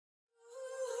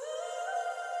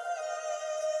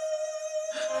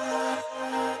Hey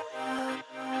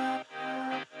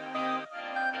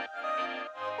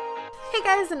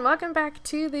guys, and welcome back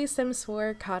to the Sims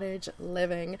 4 Cottage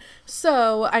Living.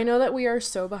 So, I know that we are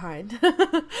so behind.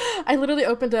 I literally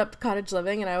opened up Cottage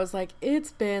Living and I was like,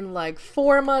 it's been like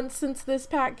 4 months since this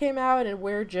pack came out and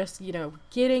we're just,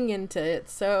 getting into it.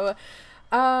 So,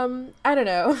 I don't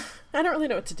know. I don't really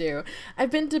know what to do.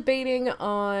 I've been debating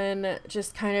on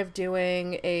just kind of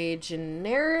doing a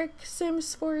generic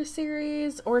Sims 4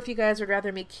 series, or if you guys would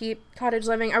rather me keep Cottage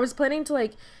Living. I was planning to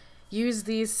use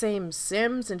these same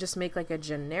Sims and just make like a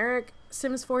generic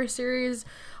Sims 4 series,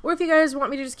 or if you guys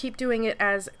want me to just keep doing it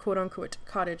as quote-unquote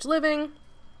Cottage Living,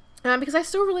 because I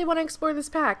still really want to explore this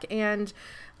pack, and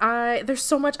there's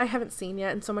so much I haven't seen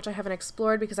yet and so much I haven't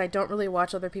explored because I don't really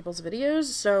watch other people's videos.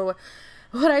 So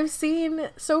what I've seen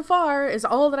so far is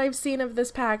all that I've seen of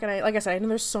this pack, and like I said, I know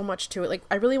there's so much to it. Like,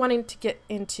 I really wanted to get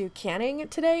into canning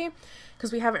today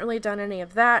because we haven't really done any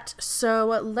of that. So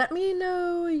let me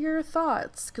know your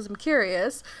thoughts because I'm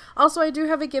curious. Also, I do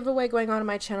have a giveaway going on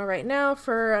my channel right now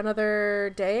for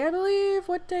another day, I believe.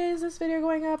 What day is this video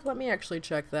going up? Let me actually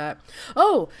check that.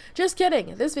 Oh, just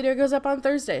kidding. This video goes up on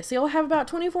Thursday, so you'll have about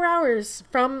 24 hours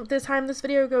from the time this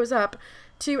video goes up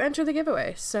to enter the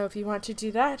giveaway. So if you want to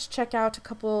do that, check out a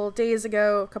couple videos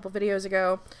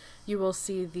ago, you will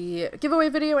see the giveaway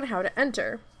video and how to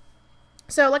enter.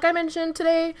 So like I mentioned,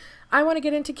 today I want to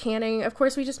get into canning. Of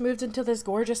course, we just moved into this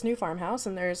gorgeous new farmhouse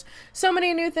and there's so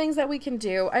many new things that we can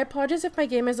do. I apologize if my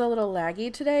game is a little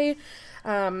laggy today.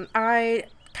 I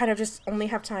kind of just only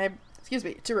have time,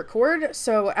 to record.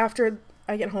 So after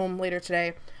I get home later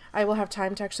today, I will have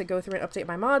time to actually go through and update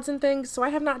my mods and things. So I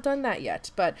have not done that yet,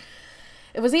 but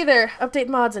it was either update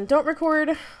mods and don't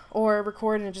record, or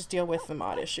record and just deal with the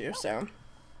mod issue. So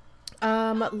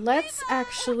let's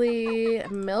actually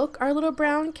milk our little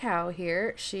brown cow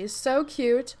here. She's so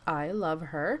cute. I love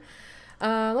her.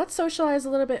 Let's socialize a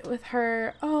little bit with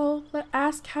her. Oh,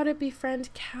 ask how to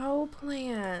befriend cow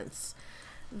plants.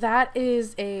 That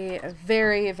is a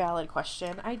very valid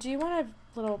question. I do want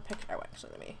a little picture. Oh,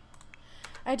 actually,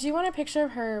 I do want a picture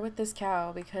of her with this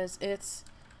cow because it's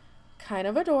kind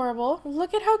of adorable.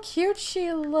 Look at how cute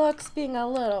she looks being a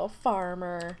little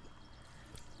farmer.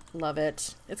 Love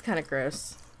it. It's kind of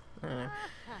gross. I don't know.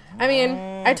 I mean,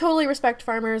 I totally respect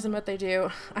farmers and what they do.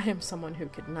 I am someone who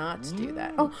could not do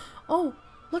that. Oh,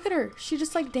 look at her. She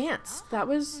just danced. That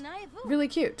was really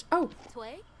cute. Oh,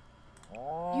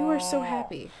 you are so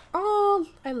happy. Oh,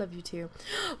 I love you too.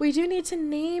 We do need to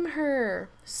name her.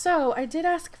 So I did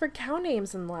ask for cow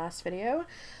names in the last video.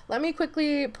 Let me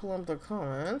quickly pull up the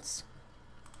comments.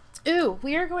 Ooh,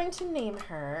 we are going to name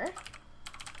her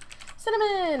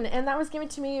Cinnamon, and that was given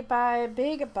to me by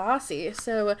Big Bossy.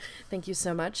 So thank you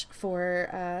so much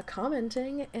for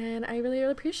commenting, and I really,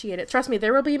 really appreciate it. Trust me,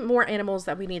 there will be more animals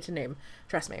that we need to name.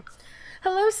 Trust me.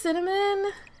 Hello,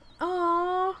 Cinnamon.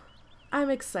 Aww,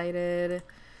 I'm excited.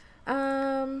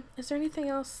 Is there anything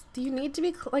else? Do you need to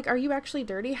be, are you actually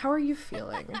dirty? How are you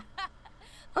feeling?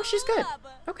 Oh, she's good.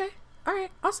 Okay. All right.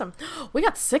 Awesome. We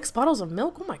got 6 bottles of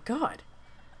milk. Oh my God.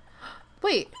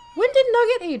 Wait, when did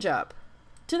Nugget age up?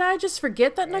 Did I just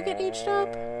forget that Nugget aged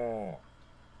up?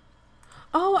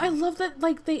 Oh, I love that,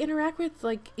 they interact with,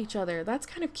 each other. That's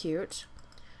kind of cute.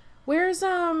 Where's,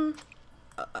 ma'am?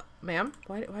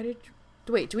 Why did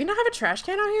you... Wait, do we not have a trash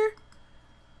can out here?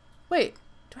 Wait,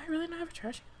 do I really not have a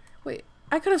trash can? Wait,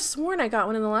 I could have sworn I got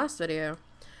one in the last video.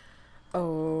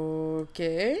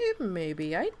 Okay,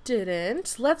 maybe I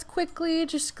didn't. Let's quickly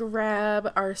just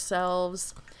grab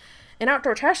ourselves an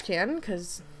outdoor trash can,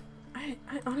 because I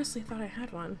honestly thought I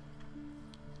had one.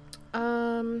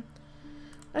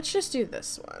 Let's just do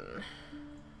this one.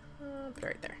 Put it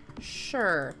right there.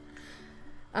 Sure.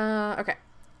 Okay.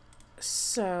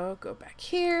 So, go back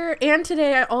here. And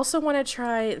today I also want to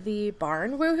try the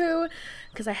barn woohoo,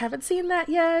 because I haven't seen that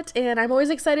yet, and I'm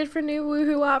always excited for new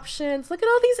woohoo options. Look at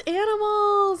all these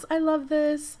animals! I love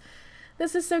this.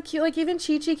 This is so cute. Even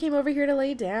Chi-Chi came over here to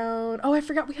lay down. Oh, I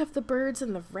forgot we have the birds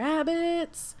and the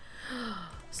rabbits.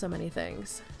 So many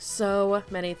things. So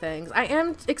many things. I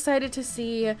am excited to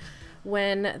see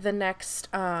when the next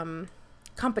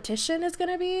competition is going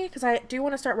to be, because I do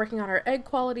want to start working on our egg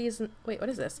qualities. And wait, what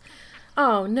is this?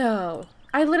 Oh, no.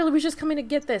 I literally was just coming to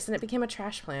get this, and it became a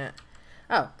trash plant.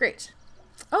 Oh, great.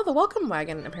 Oh, the welcome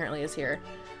wagon apparently is here.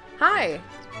 Hi.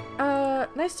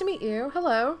 Nice to meet you.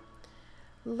 Hello.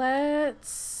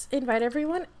 Let's invite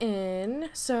everyone in.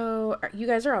 So, you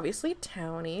guys are obviously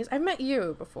townies. I've met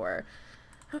you before.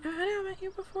 Have I met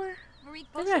you before?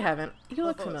 Maybe I haven't. You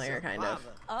look familiar, kind of.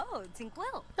 Oh,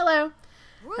 Tinkwell. Hello.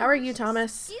 How are you,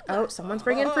 Thomas? Oh, someone's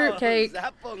bringing fruitcake.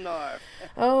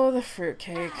 Oh, the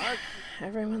fruitcake.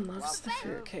 Everyone loves the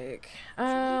fruitcake.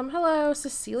 Hello,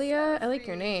 Cecilia. I like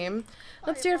your name.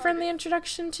 Let's do a friendly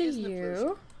introduction to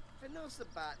you.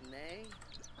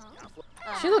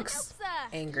 She looks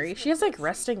angry. She has like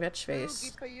resting bitch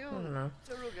face. I don't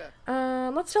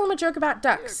know. Let's tell him a joke about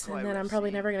ducks, and then I'm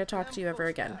probably never gonna talk to you ever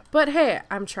again. But hey,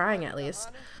 I'm trying at least.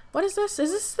 What is this?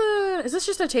 Is this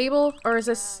just a table? Or is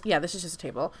this, yeah, this is just a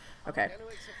table. Okay.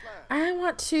 I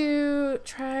want to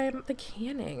try the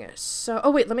canning. So,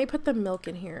 oh wait, let me put the milk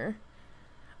in here.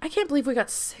 I can't believe we got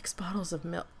 6 bottles of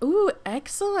milk. Ooh,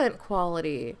 excellent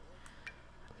quality.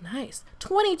 Nice.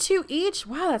 22 each?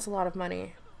 Wow, that's a lot of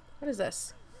money. What is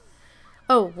this?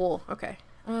 Oh, wool. Okay.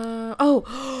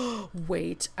 Oh,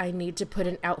 wait. I need to put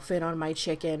an outfit on my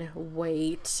chicken.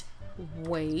 Wait.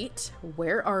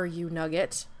 Where are you,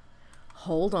 Nugget?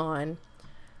 Hold on.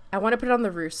 I want to put it on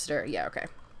the rooster. Yeah, okay.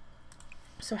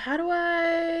 So how do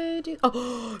I do?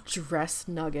 Oh, dress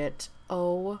Nugget.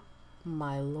 Oh,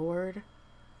 my lord.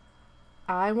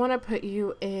 I want to put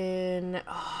you in...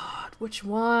 Oh, which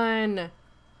one?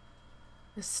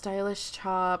 A stylish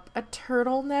top. A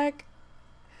turtleneck.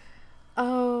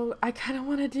 Oh, I kind of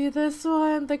want to do this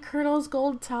one. The Colonel's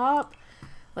gold top.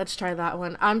 Let's try that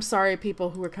one. I'm sorry,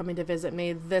 people who are coming to visit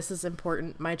me. This is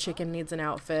important. My chicken needs an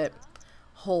outfit.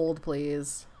 Hold,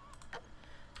 please.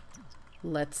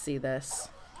 Let's see this.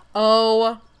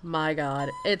 Oh my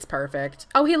god. It's perfect.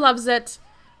 Oh, he loves it.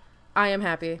 I am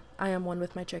happy. I am one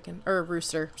with my chicken. Or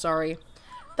rooster. Sorry.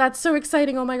 That's so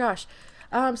exciting. Oh my gosh.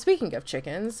 Speaking of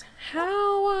chickens,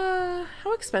 how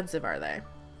expensive are they?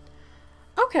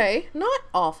 Okay, not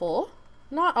awful.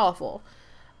 Not awful.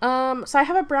 So I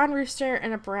have a brown rooster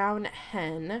and a brown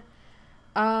hen.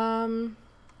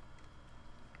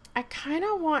 I kind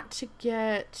of want to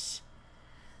get,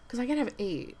 because I can have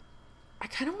 8. I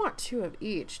kind of want 2 of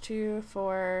each. 2,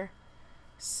 4,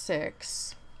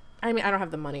 6. I mean, I don't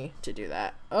have the money to do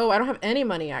that. Oh, I don't have any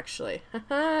money actually.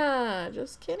 Haha,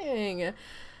 just kidding.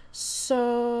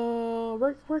 So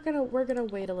we're gonna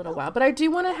wait a little while, but I do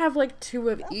want to have like 2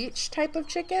 of each type of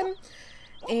chicken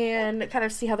and kind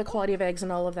of see how the quality of eggs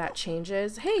and all of that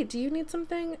changes. Hey, do you need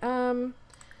something?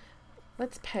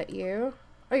 Let's pet you.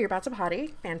 Oh, you're about to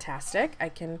potty. Fantastic. I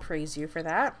can praise you for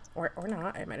that. Or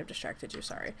not. I might have distracted you.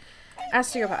 Sorry.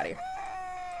 Ask to go potty.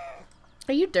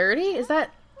 Are you dirty? Is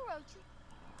that...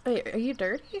 Wait, are you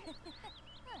dirty?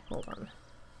 Hold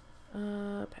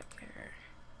on. Pet care.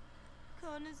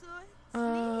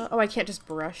 Oh, I can't just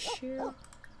brush you?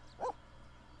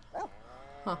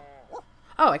 Huh.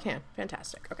 Oh, I can.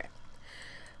 Fantastic. Okay.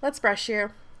 Let's brush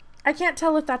you. I can't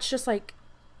tell if that's just like...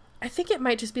 I think it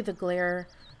might just be the glare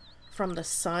from the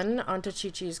sun onto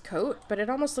Chi-Chi's coat, but it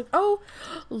almost looked... Oh!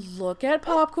 Look at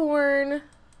Popcorn!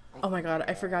 Oh my god,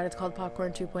 I forgot it's called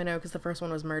Popcorn 2.0 because the first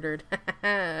one was murdered.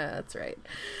 That's right.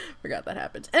 Forgot that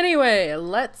happened. Anyway,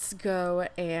 let's go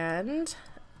and...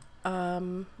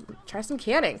 try some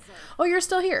canning. Oh, you're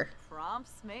still here.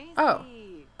 Oh.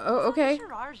 Oh, okay.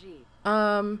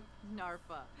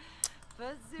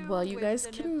 Well, you guys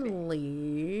can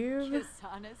leave.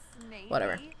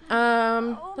 Whatever.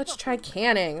 Let's try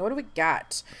canning. What do we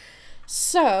got?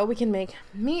 So, we can make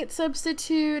meat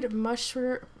substitute,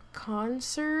 mushroom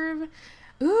conserve.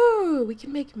 Ooh, we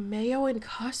can make mayo and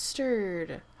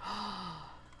custard.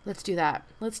 Let's do that.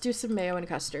 Let's do some mayo and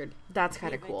custard. That's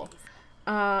kind of cool.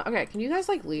 Okay, can you guys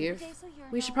like leave?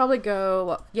 We should probably go.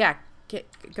 Well, yeah,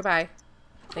 goodbye.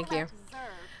 Thank you.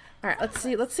 All right,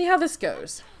 let's see how this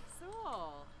goes.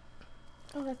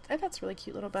 Oh, that's really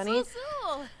cute, little bunny.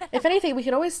 If anything, we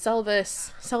could always sell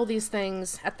these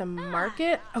things at the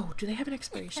market. Oh, do they have an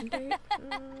expiration date?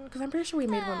 Because I'm pretty sure we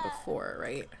made one before,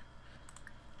 right?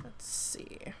 Let's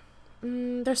see.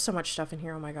 There's so much stuff in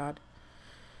here. Oh my god.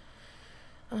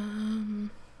 Oh,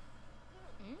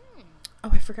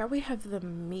 I forgot we have the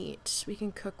meat. We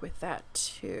can cook with that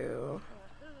too.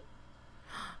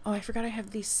 Oh, I forgot I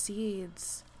have these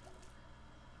seeds.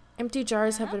 Empty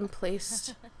jars have been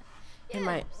placed in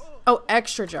my... Oh,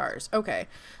 extra jars. Okay.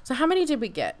 So how many did we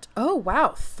get? Oh,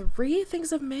 wow. 3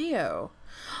 things of mayo.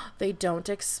 They don't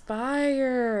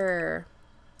expire.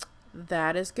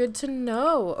 That is good to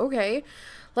know. Okay.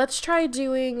 Let's try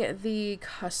doing the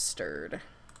custard.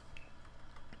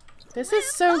 This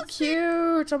is so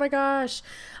cute. Oh my gosh.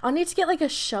 I'll need to get like a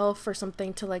shelf or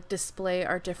something to like display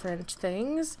our different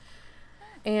things.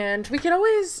 And we could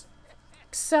always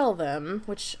sell them,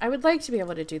 which I would like to be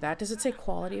able to do that. Does it say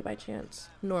quality by chance?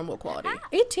 Normal quality.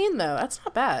 18 though. That's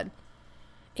not bad.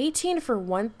 18 for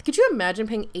one. Could you imagine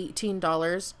paying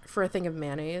 $18 for a thing of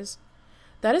mayonnaise?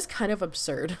 That is kind of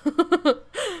absurd.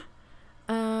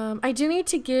 I do need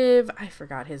to give, I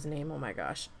forgot his name, oh my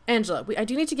gosh. Angela, I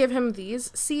do need to give him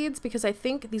these seeds because I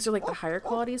think these are like the higher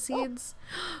quality seeds.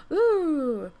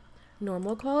 Ooh,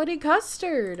 normal quality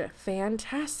custard.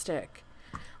 Fantastic.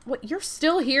 What, you're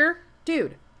still here?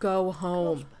 Dude, go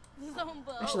home.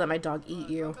 I should let my dog eat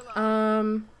you.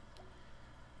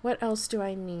 What else do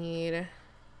I need?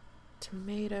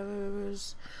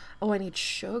 Tomatoes. Oh, I need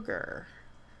sugar.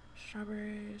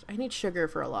 Strawberries. I need sugar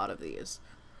for a lot of these.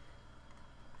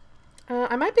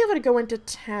 I might be able to go into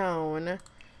town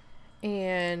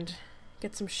and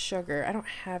get some sugar. I don't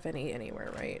have any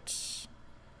anywhere, right?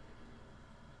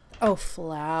 Oh,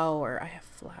 flour. I have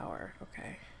flour.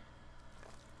 Okay.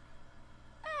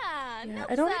 Yeah,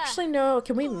 I don't actually know.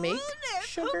 Can we make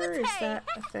sugar? Is that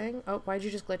a thing? Oh, why'd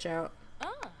you just glitch out?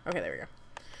 Okay, there we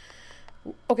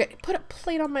go. Okay, put a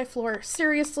plate on my floor.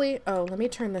 Seriously? Oh, let me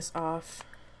turn this off.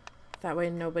 That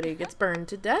way nobody gets burned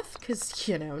to death, because,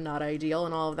 you know, not ideal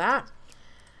and all of that.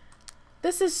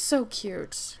 This is so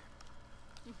cute.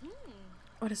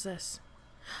 What is this?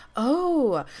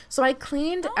 Oh, so I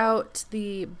cleaned out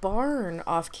the barn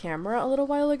off camera a little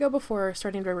while ago before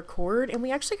starting to record, and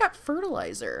we actually got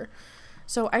fertilizer.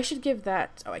 So I should give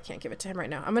that, oh, I can't give it to him right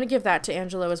now. I'm going to give that to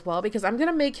Angelo as well, because I'm going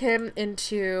to make him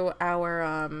into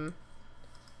our,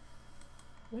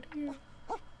 what are you?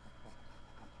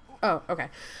 Oh, okay.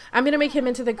 I'm going to make him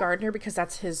into the gardener because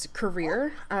that's his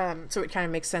career. So it kind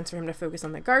of makes sense for him to focus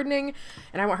on the gardening,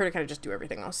 and I want her to kind of just do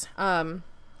everything else.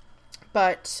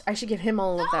 But I should give him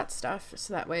all of that stuff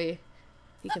so that way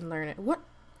he can learn it. What?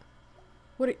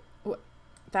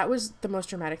 That was the most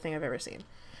dramatic thing I've ever seen.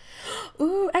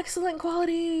 Ooh, excellent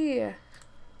quality.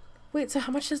 Wait, so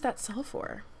how much does that sell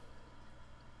for?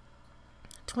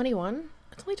 21?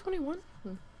 It's only 21?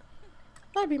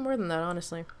 That'd be more than that,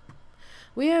 honestly.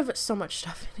 We have so much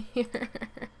stuff in here.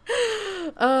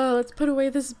 Let's put away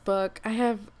this book. I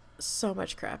have so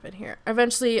much crap in here.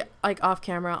 Eventually, like off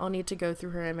camera, I'll need to go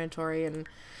through her inventory and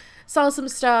sell some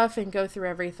stuff and go through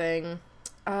everything.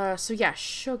 So yeah,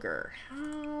 sugar.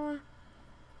 How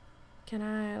can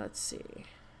I, let's see.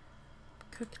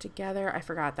 Cook together. I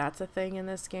forgot that's a thing in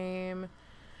this game.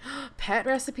 Pet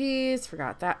recipes.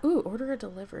 Forgot that. Ooh, order a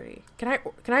delivery. Can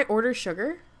I order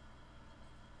sugar?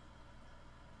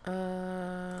 Let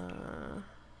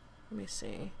me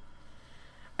see.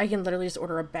 I can literally just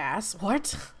order a bass.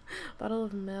 What? Bottle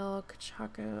of milk,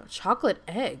 chocolate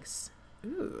eggs.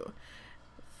 Ooh.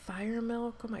 Fire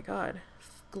milk. Oh my god.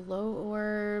 Glow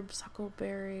orbs,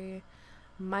 huckleberry,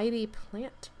 mighty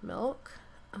plant milk.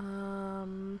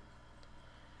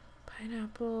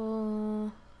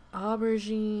 Pineapple,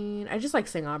 aubergine. I just like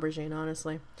saying aubergine,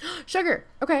 honestly. Sugar.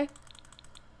 Okay.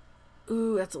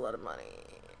 Ooh, that's a lot of money.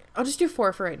 I'll just do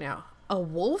 4 for right now. A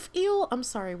wolf eel? I'm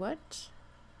sorry, what?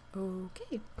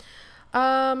 Okay.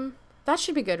 That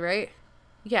should be good, right?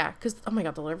 Yeah, because, oh my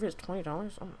god, delivery is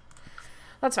 $20. Oh,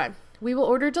 that's fine. We will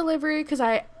order delivery because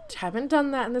I haven't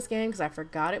done that in this game because I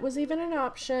forgot it was even an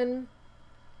option.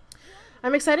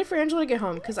 I'm excited for Angela to get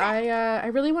home because I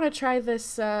really want to try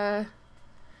this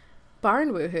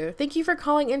barn woohoo. Thank you for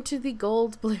calling into the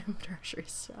Gold Bloom grocery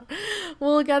store.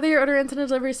 We'll gather your order into the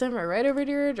delivery center right over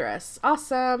to your address.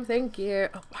 Awesome. Thank you.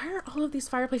 Oh, why are all of these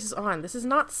fireplaces on? This is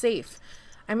not safe.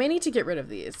 I may need to get rid of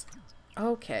these.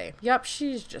 Okay. Yep,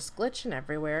 she's just glitching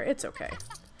everywhere. It's okay.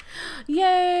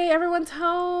 Yay, everyone's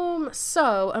home.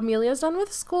 So, Amelia's done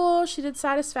with school. She did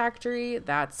satisfactory.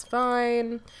 That's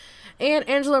fine. And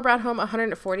Angelo brought home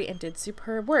 140 and did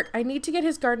superb work. I need to get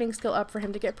his gardening skill up for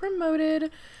him to get promoted.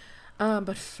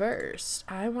 But first,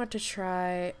 I want to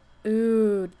try...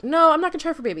 Ooh, no, I'm not going to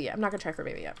try for baby yet. I'm not going to try for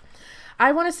baby yet.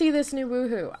 I want to see this new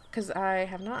woohoo, because I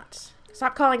have not.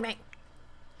 Stop calling me.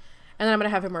 And then I'm going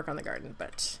to have him work on the garden,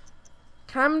 but...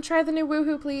 Come try the new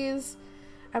woohoo, please.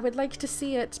 I would like to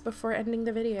see it before ending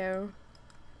the video.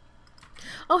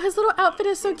 Oh, his little outfit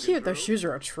is so cute. Those shoes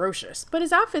are atrocious, but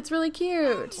his outfit's really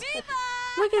cute.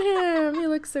 Look at him. He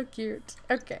looks so cute.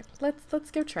 Okay, let's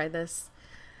go try this.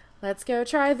 Let's go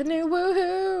try the new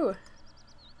woohoo.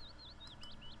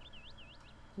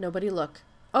 Nobody look.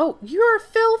 Oh, you're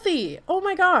filthy. Oh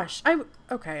my gosh.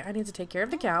 Okay, I need to take care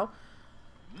of the cow.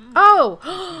 Oh.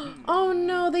 Oh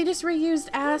no, they just reused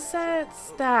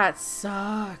assets. That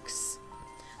sucks.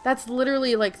 That's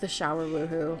literally like the shower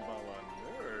woohoo.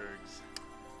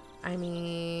 I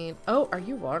mean, oh, are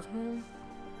you watching?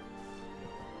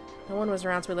 No one was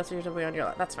around, so we left your way on your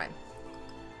lap. That's fine.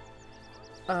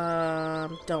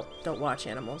 Don't watch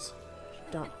animals.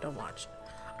 Don't watch.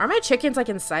 Are my chickens like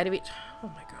inside of each? Oh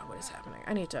my god, what is happening?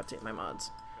 I need to update my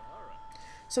mods.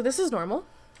 So this is normal.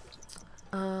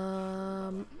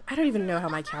 I don't even know how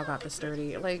my cow got this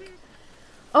dirty. Like,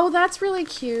 Oh, that's really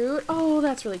cute. Oh,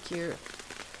 that's really cute.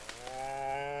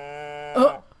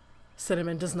 Oh,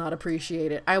 Cinnamon does not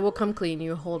appreciate it. I will come clean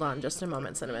you. Hold on just a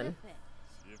moment, Cinnamon.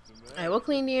 I will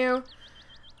clean you.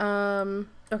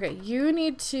 Okay, you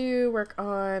need to work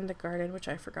on the garden, which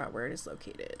I forgot where it is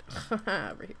located.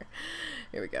 Over here.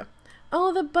 Here we go.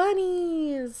 Oh, the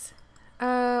bunnies!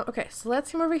 Okay, so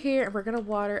let's come over here and we're gonna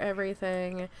water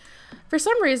everything. For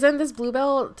some reason, this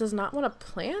bluebell does not want to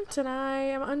plant, and I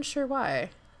am unsure why.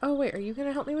 Oh, wait, are you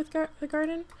gonna help me with the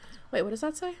garden? Wait, what does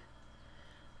that say?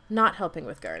 Not helping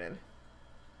with garden.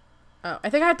 Oh, I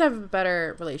think I have to have a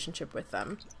better relationship with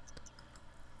them.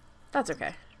 That's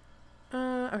okay.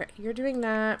 Okay, you're doing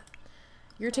that.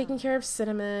 You're taking care of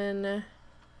Cinnamon.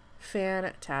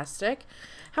 Fantastic.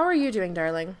 How are you doing,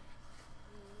 darling?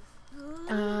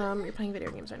 You're playing video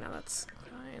games right now. That's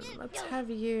fine. Let's have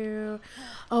you...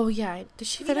 Oh, yeah. Did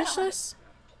she finish this?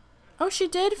 Oh, she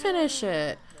did finish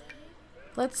it.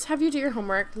 Let's have you do your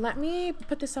homework. Let me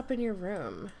put this up in your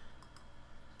room.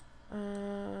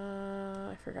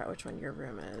 I forgot which one your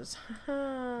room is.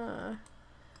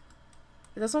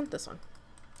 This one? This one.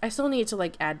 I still need to,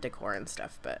 like, add decor and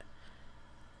stuff, but...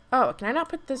 Oh, can I not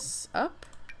put this up?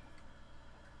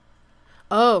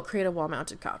 Oh, create a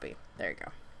wall-mounted copy. There you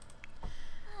go.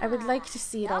 I would like to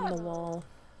see it on the wall.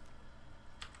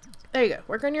 There you go.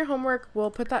 Work on your homework.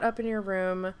 We'll put that up in your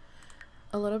room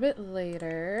a little bit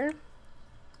later.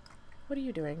 What are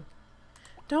you doing?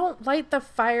 Don't light the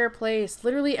fireplace.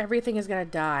 Literally everything is gonna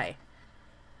die.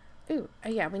 Ooh,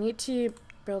 yeah, we need to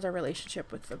build our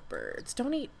relationship with the birds.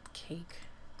 Don't eat cake.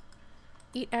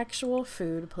 Eat actual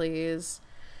food, please.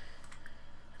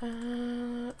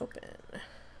 Open.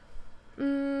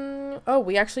 Oh,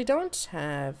 we actually don't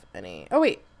have any. Oh,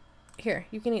 wait. Here,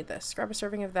 you can eat this. Grab a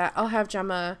serving of that. I'll have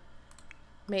Gemma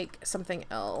make something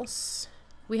else.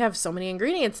 We have so many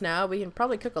ingredients now. We can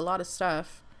probably cook a lot of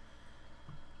stuff.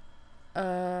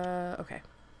 Okay.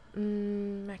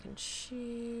 Mac and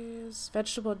cheese.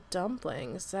 Vegetable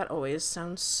dumplings. That always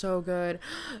sounds so good.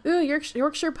 Ooh,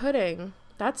 Yorkshire pudding.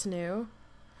 That's new.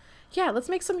 Yeah, let's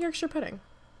make some Yorkshire pudding.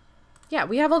 Yeah,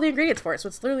 we have all the ingredients for it, so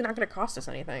it's literally not going to cost us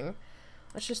anything.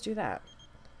 Let's just do that.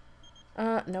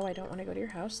 No, I don't want to go to your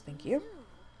house. Thank you.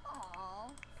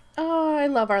 Oh, I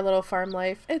love our little farm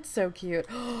life. It's so cute.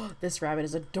 This rabbit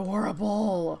is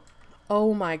adorable.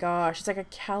 Oh my gosh, it's like a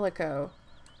calico.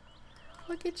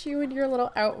 Look at you in your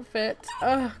little outfit.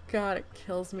 Oh god, it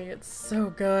kills me. It's so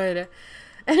good.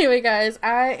 Anyway, guys,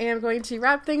 I am going to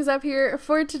wrap things up here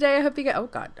for today. I hope you guys... Oh,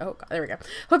 God. There we go.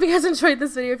 Hope you guys enjoyed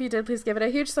this video. If you did, please give it a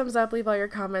huge thumbs up. Leave all your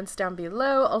comments down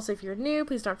below. Also, if you're new,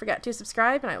 please don't forget to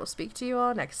subscribe, and I will speak to you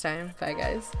all next time. Bye,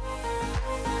 guys.